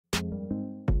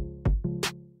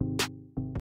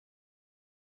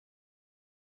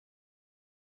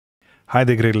Hi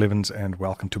there, grade 11s, and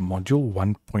welcome to module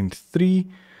 1.3.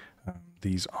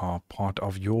 These are part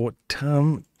of your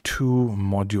term 2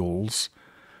 modules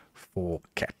for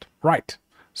CAT. Right,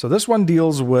 so this one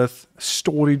deals with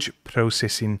storage,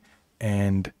 processing,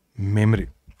 and memory.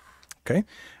 Okay,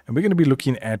 and we're going to be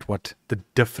looking at what the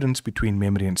difference between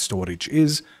memory and storage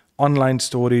is, online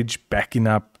storage, backing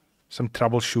up, some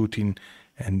troubleshooting,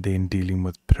 and then dealing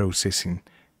with processing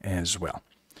as well.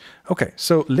 Okay,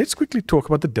 so let's quickly talk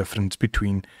about the difference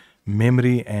between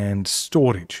memory and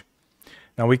storage.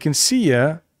 Now we can see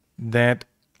here that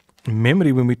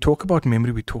memory, when we talk about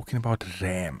memory, we're talking about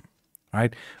RAM,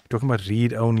 right? We're talking about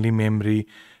read-only memory.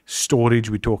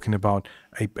 Storage, we're talking about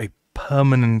a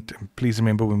permanent. Please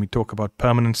remember, when we talk about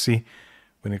permanency,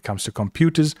 when it comes to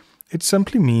computers, it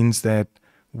simply means that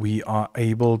we are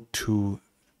able to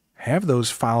have those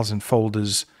files and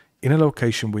folders in a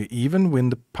location where even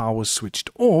when the power is switched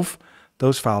off,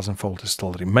 those files and folders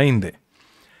still remain there.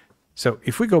 So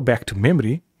if we go back to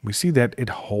memory, we see that it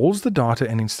holds the data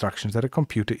and instructions that a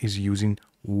computer is using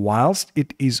whilst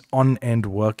it is on and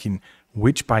working,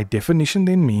 which by definition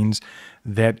then means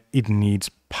that it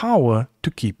needs power to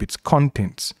keep its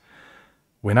contents.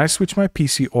 When I switch my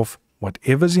PC off,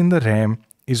 whatever's in the RAM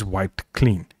is wiped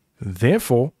clean.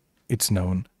 Therefore, it's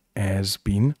known as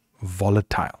being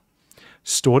volatile.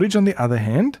 Storage, on the other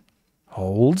hand,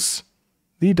 holds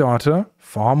the data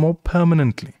far more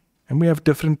permanently. And we have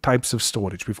different types of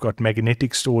storage. We've got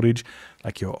magnetic storage,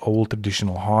 like your old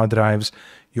traditional hard drives,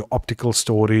 your optical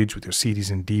storage with your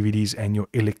CDs and DVDs, and your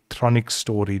electronic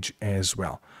storage as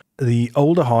well. The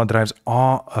older hard drives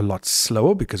are a lot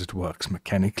slower because it works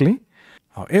mechanically.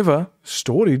 However,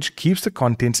 storage keeps the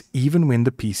contents even when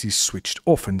the PC is switched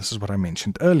off. And this is what I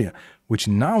mentioned earlier, which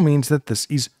now means that this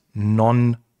is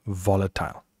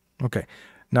non-volatile. Okay,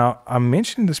 now I'm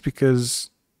mentioning this because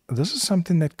this is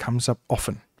something that comes up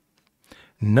often.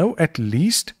 Know at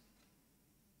least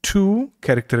two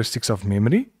characteristics of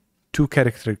memory, two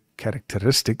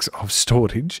characteristics of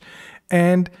storage,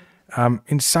 and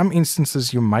in some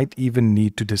instances you might even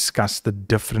need to discuss the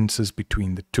differences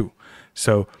between the two.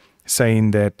 So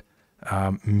saying that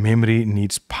memory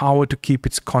needs power to keep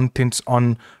its contents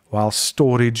on, while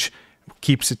storage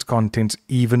keeps its contents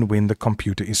even when the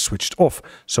computer is switched off.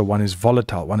 So one is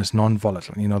volatile, one is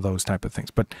non-volatile, you know, those type of things.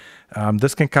 But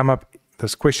this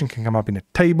question can come up in a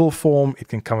table form, it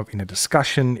can come up in a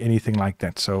discussion, anything like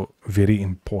that. So very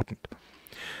important.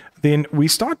 Then we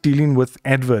start dealing with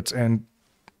adverts, and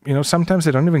you know, sometimes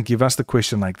they don't even give us the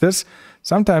question like this.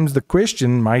 Sometimes the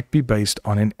question might be based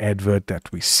on an advert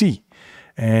that we see.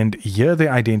 And here they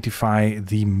identify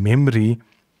the memory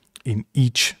in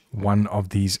each one of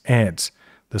these ads.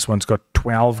 This one's got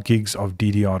 12 gigs of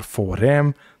DDR4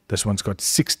 RAM. This one's got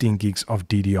 16 gigs of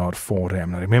DDR4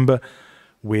 RAM. Now remember,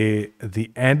 where the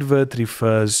advert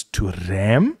refers to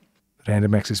RAM,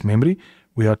 random access memory,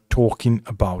 we are talking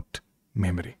about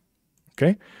memory.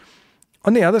 Okay.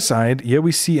 On the other side, here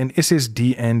we see an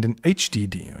SSD and an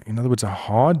HDD. In other words, a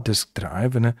hard disk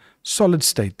drive and a solid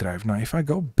state drive. Now, if I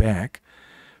go back,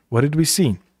 what did we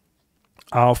see?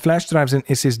 Our flash drives and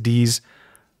SSDs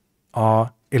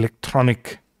are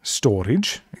electronic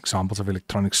storage, examples of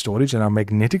electronic storage, and our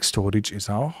magnetic storage is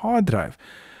our hard drive.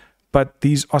 But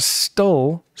these are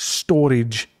still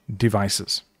storage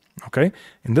devices. Okay,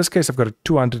 in this case, I've got a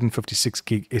 256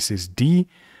 gig SSD,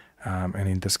 and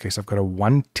in this case, I've got a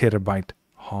 1 terabyte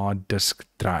hard disk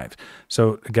drive.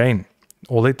 So again,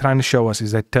 all they're trying to show us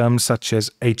is that terms such as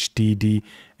HDD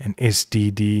and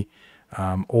SDD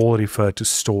all refer to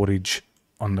storage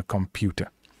on the computer.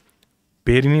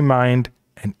 Bearing in mind,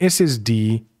 an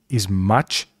SSD is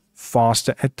much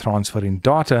faster at transferring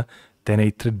data than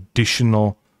a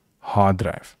traditional hard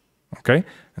drive. Okay,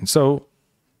 and so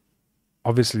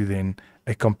obviously then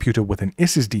a computer with an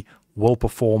SSD will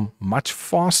perform much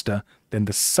faster than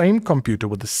the same computer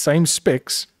with the same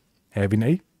specs having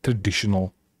a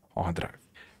traditional hard drive.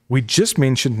 We just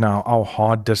mentioned now our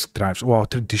hard disk drives, or our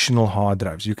traditional hard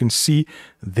drives. You can see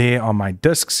there are my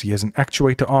disks. Here's an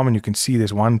actuator arm, and you can see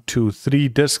there's 1, 2, 3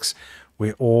 disks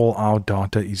where all our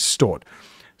data is stored.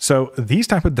 So these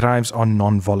type of drives are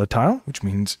non-volatile, which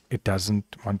means it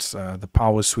doesn't, once the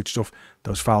power is switched off,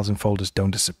 those files and folders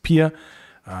don't disappear.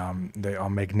 They are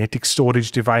magnetic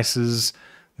storage devices.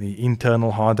 The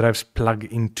internal hard drives plug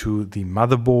into the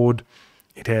motherboard.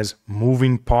 It has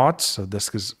moving parts, so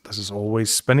this is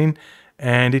always spinning,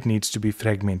 and it needs to be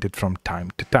fragmented from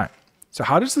time to time. So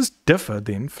how does this differ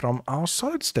then from our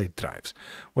solid state drives?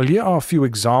 Well, here are a few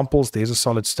examples. There's a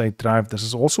solid state drive. This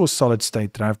is also a solid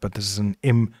state drive, but this is an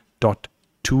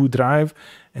M.2 drive,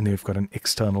 and then we've got an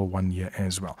external one here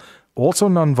as well. Also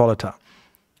non-volatile.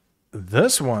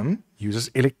 this one uses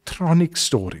electronic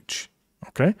storage,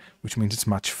 okay, which means it's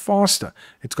much faster.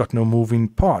 It's got no moving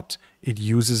parts. It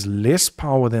uses less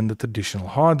power than the traditional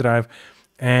hard drive,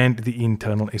 and the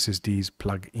internal SSDs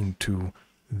plug into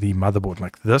the motherboard.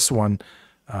 Like this one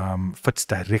fits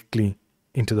directly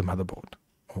into the motherboard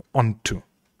or onto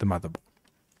the motherboard.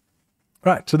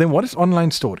 Right, so then what is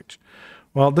online storage?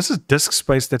 Well, this is disk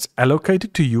space that's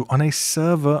allocated to you on a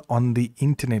server on the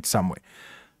internet somewhere.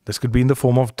 This could be in the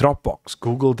form of Dropbox,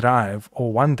 Google Drive,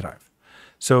 or OneDrive.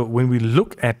 So when we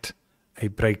look at a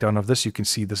breakdown of this, you can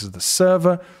see this is the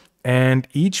server, and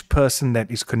each person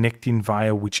that is connecting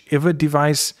via whichever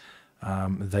device,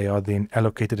 they are then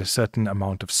allocated a certain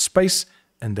amount of space,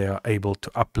 and they are able to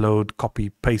upload, copy,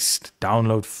 paste,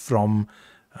 download from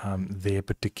their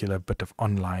particular bit of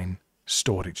online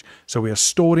storage. So we are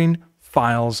storing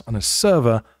files on a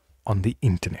server on the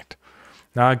internet.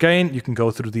 Now again, you can go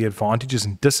through the advantages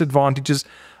and disadvantages.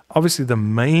 Obviously, the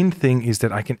main thing is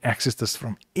that I can access this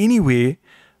from anywhere.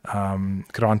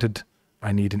 Granted,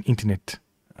 I need an internet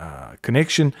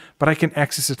connection, but I can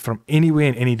access it from anywhere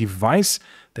and any device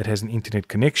that has an internet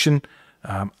connection.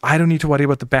 I don't need to worry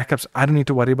about the backups. I don't need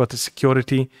to worry about the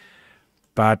security.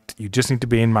 But you just need to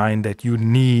bear in mind that you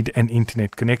need an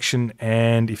internet connection.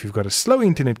 And if you've got a slow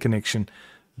internet connection,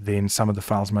 then some of the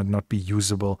files might not be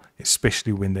usable,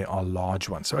 especially when they are large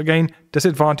ones. So again,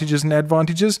 disadvantages and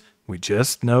advantages, we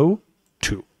just know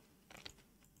two.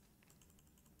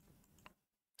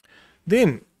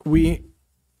 Then we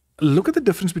look at the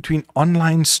difference between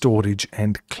online storage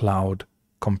and cloud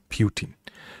computing.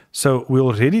 So we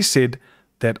already said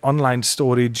that online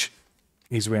storage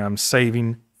is where I'm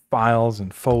saving files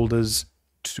and folders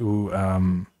to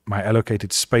my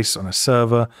allocated space on a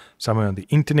server somewhere on the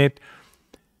internet.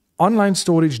 Online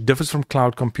storage differs from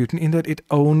cloud computing in that it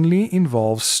only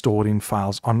involves storing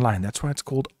files online. That's why it's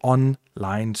called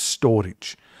online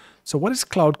storage. So what is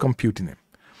cloud computing then?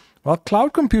 Well,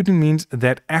 cloud computing means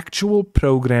that actual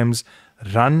programs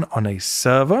run on a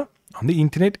server on the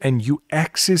internet and you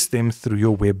access them through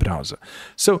your web browser.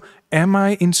 So am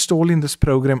I installing this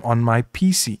program on my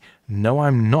PC? No,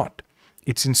 I'm not.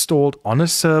 It's installed on a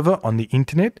server on the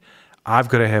internet. I've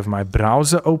got to have my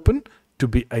browser open to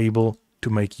be able to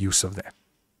make use of that.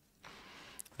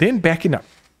 Then backing up.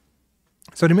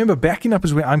 So remember, backing up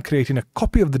is where I'm creating a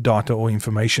copy of the data or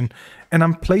information and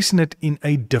I'm placing it in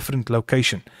a different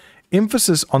location.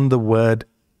 Emphasis on the word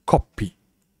copy.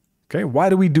 Okay, why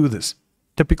do we do this?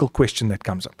 Typical question that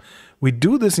comes up. We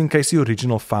do this in case the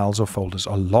original files or folders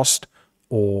are lost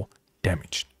or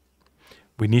damaged.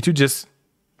 We need to just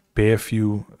bear a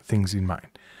few things in mind.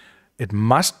 It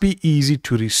must be easy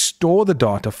to restore the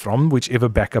data from whichever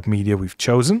backup media we've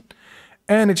chosen,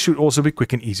 and it should also be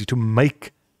quick and easy to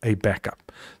make a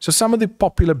backup. So some of the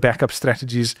popular backup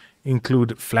strategies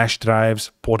include flash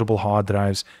drives, portable hard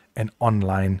drives, and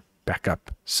online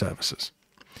backup services.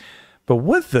 But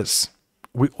with this,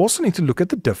 we also need to look at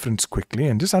the difference quickly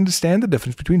and just understand the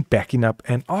difference between backing up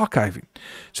and archiving.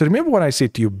 So remember what I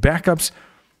said to you, backups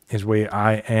is where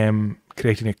I am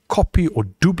creating a copy or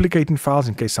duplicating files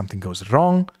in case something goes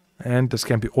wrong, and this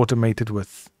can be automated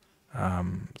with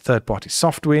third-party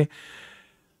software.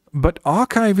 But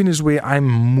archiving is where I'm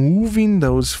moving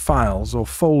those files or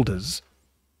folders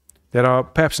that are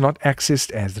perhaps not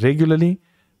accessed as regularly,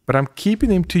 but I'm keeping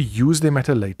them to use them at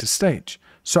a later stage.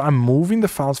 So I'm moving the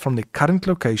files from their current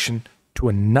location to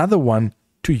another one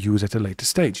to use at a later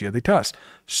stage. Here they tell us,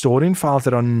 storing files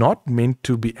that are not meant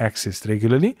to be accessed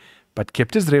regularly, but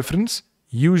kept as reference,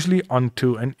 usually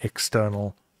onto an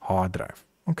external hard drive.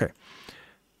 Okay.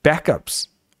 Backups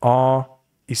are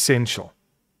essential,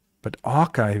 but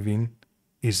archiving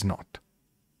is not.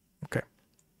 Okay.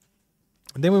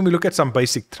 And then when we look at some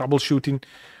basic troubleshooting,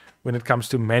 when it comes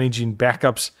to managing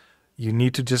backups, you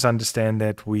need to just understand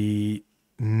that we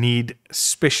need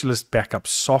specialist backup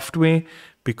software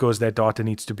because that data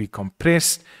needs to be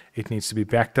compressed. It needs to be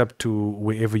backed up to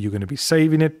wherever you're going to be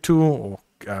saving it to or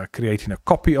creating a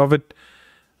copy of it.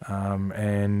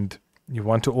 And you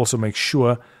want to also make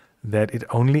sure that it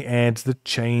only adds the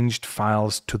changed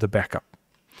files to the backup.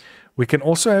 We can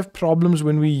also have problems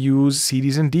when we use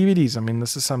CDs and DVDs. I mean,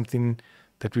 this is something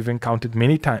that we've encountered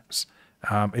many times.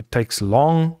 It takes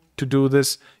long to do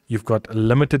this. You've got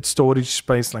limited storage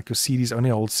space, like your CDs only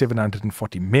hold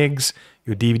 740 megs,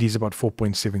 your DVDs about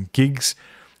 4.7 gigs,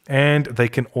 and they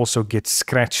can also get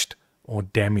scratched or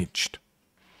damaged.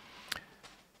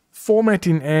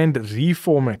 Formatting and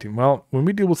reformatting. Well, when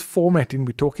we deal with formatting,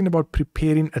 we're talking about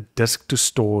preparing a disk to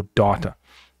store data.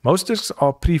 Most disks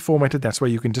are pre-formatted. That's why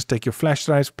you can just take your flash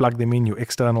drives, plug them in, your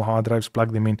external hard drives,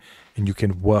 plug them in, and you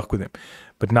can work with them.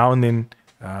 But now and then,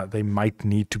 they might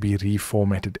need to be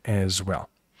reformatted as well.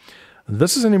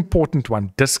 This is an important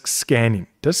one, disk scanning.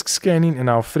 Disk scanning and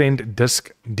our friend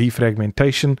disk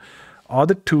defragmentation are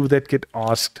the two that get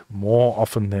asked more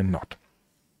often than not.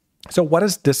 So what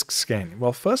is disk scanning?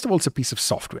 Well, first of all, it's a piece of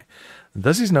software.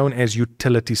 This is known as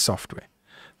utility software.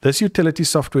 This utility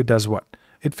software does what?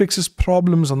 It fixes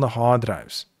problems on the hard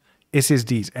drives,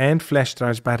 SSDs, and flash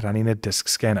drives by running a disk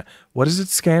scanner. What does it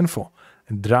scan for?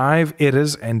 Drive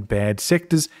errors and bad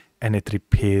sectors, and it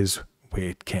repairs where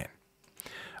it can.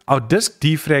 Our disk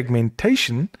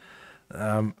defragmentation,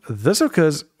 this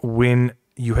occurs when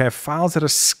you have files that are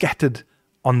scattered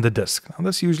on the disk. Now,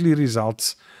 this usually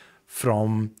results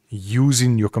from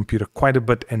using your computer quite a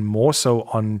bit, and more so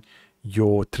on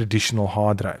your traditional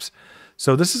hard drives.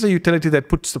 So this is a utility that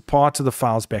puts the parts of the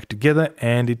files back together,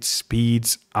 and it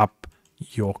speeds up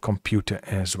your computer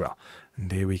as well. And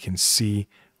there we can see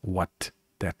what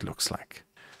that looks like.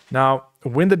 Now,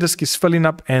 when the disk is filling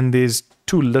up and there's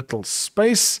too little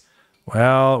space,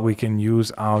 well, we can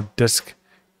use our disk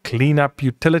cleanup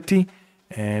utility,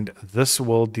 and this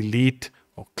will delete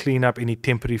or clean up any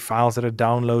temporary files that are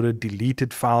downloaded,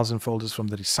 deleted files and folders from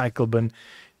the recycle bin,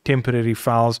 temporary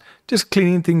files, just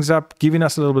cleaning things up, giving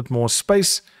us a little bit more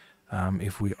space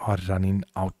if we are running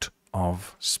out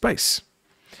of space.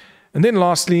 And then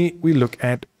lastly, we look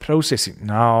at processing.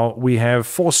 Now, we have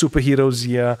 4 superheroes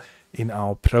here in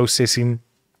our processing.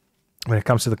 When it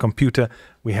comes to the computer,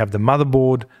 we have the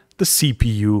motherboard, the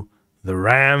CPU, the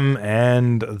RAM,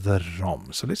 and the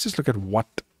ROM. So let's just look at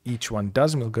what each one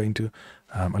does, and we'll go into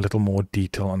a little more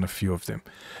detail on a few of them.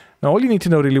 Now, all you need to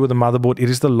know really with the motherboard, it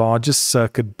is the largest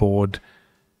circuit board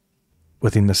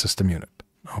within the system unit.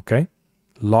 Okay?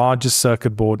 Largest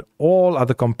circuit board, all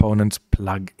other components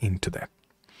plug into that.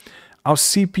 Our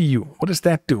CPU, what does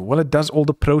that do? Well, it does all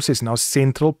the processing, our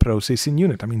central processing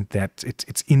unit. I mean,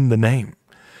 it's in the name.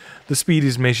 The speed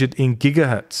is measured in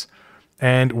gigahertz.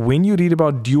 And when you read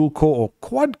about dual core or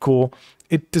quad core,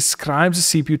 it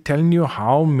describes the CPU telling you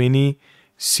how many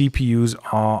CPUs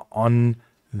are on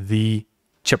the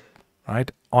chip, right?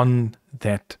 On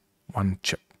that one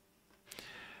chip.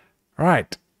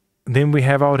 Right. Then we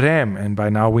have our RAM, and by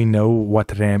now we know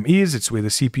what RAM is. It's where the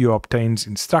CPU obtains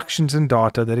instructions and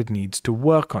data that it needs to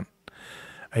work on.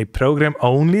 A program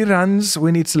only runs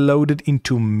when it's loaded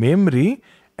into memory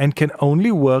and can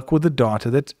only work with the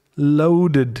data that's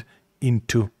loaded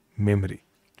into memory.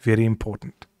 Very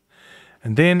important.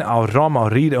 And then our ROM,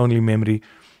 our read-only memory,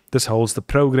 this holds the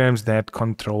programs that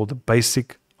control the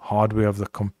basic hardware of the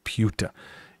computer.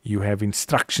 You have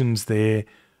instructions there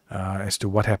as to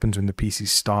what happens when the PC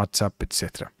starts up,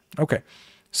 etc. Okay,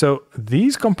 so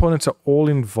these components are all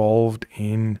involved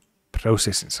in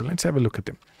processing. So let's have a look at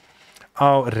them.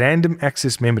 Our random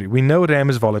access memory. We know RAM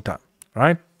is volatile,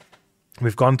 right?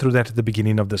 We've gone through that at the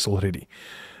beginning of this already.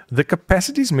 The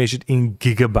capacity is measured in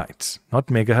gigabytes, not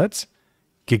megahertz,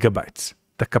 gigabytes.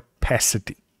 The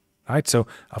capacity, right? So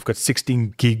I've got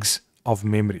 16 gigs of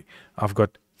memory. I've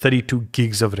got 32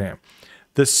 gigs of RAM.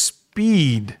 The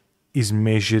speed is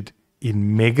measured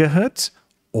in megahertz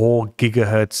or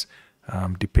gigahertz,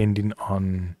 depending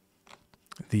on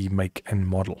the make and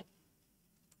model.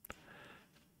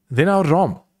 Then our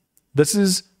ROM. This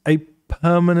is a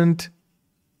permanent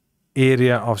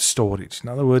area of storage. In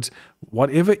other words,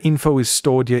 whatever info is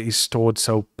stored here is stored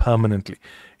so permanently.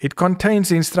 It contains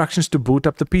the instructions to boot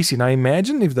up the PC. Now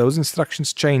imagine if those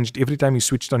instructions changed every time you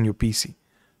switched on your PC,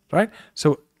 right?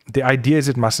 So the idea is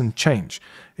it mustn't change.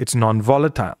 It's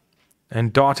non-volatile.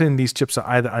 And data in these chips are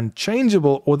either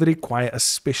unchangeable or they require a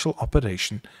special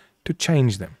operation to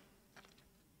change them.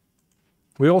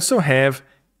 We also have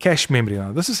cache memory.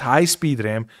 Now, this is high-speed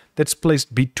RAM that's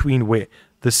placed between where?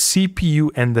 The CPU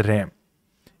and the RAM.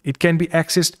 It can be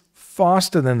accessed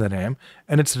faster than the RAM,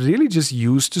 and it's really just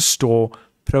used to store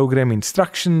program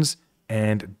instructions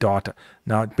and data.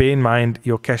 Now, bear in mind,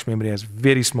 your cache memory has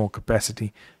very small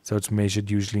capacity, so it's measured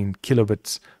usually in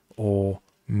kilobits or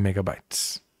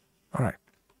megabytes. All right.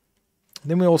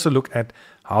 Then we also look at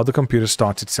how the computer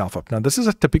starts itself up. Now, this is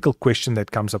a typical question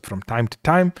that comes up from time to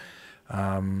time.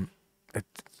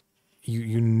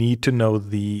 You need to know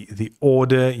the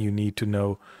order. You need to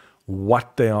know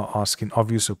what they are asking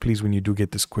of you. So please, when you do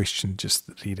get this question, just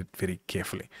read it very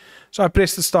carefully. So I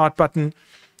press the start button.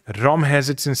 ROM has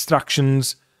its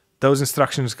instructions. Those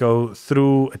instructions go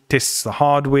through, it tests the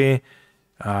hardware.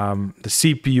 The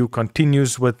CPU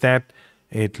continues with that.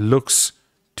 It looks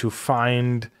to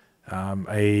find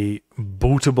a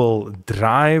bootable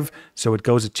drive. So it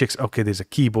goes, it checks, okay, there's a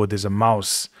keyboard, there's a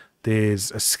mouse,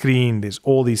 there's a screen, there's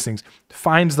all these things.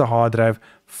 Finds the hard drive,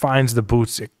 finds the boot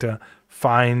sector,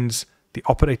 finds the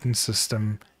operating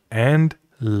system, and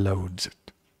loads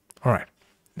it. All right,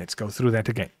 let's go through that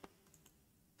again.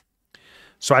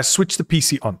 So I switch the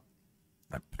PC on.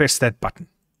 I press that button.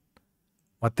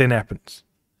 What then happens?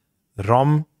 The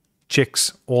ROM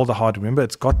checks all the hardware. Remember,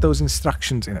 it's got those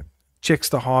instructions in it. Checks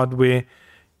the hardware.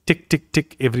 Tick, tick,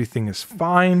 tick. Everything is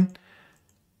fine.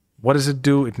 What does it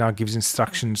do? It now gives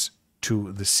instructions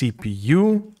to the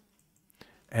CPU.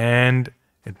 And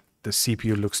the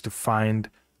CPU looks to find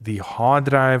the hard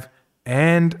drive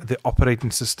and the operating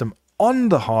system on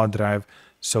the hard drive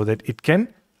so that it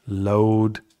can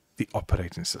load the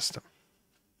operating system.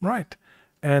 Right.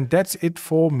 And that's it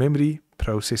for memory,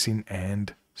 processing,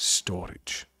 and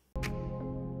storage.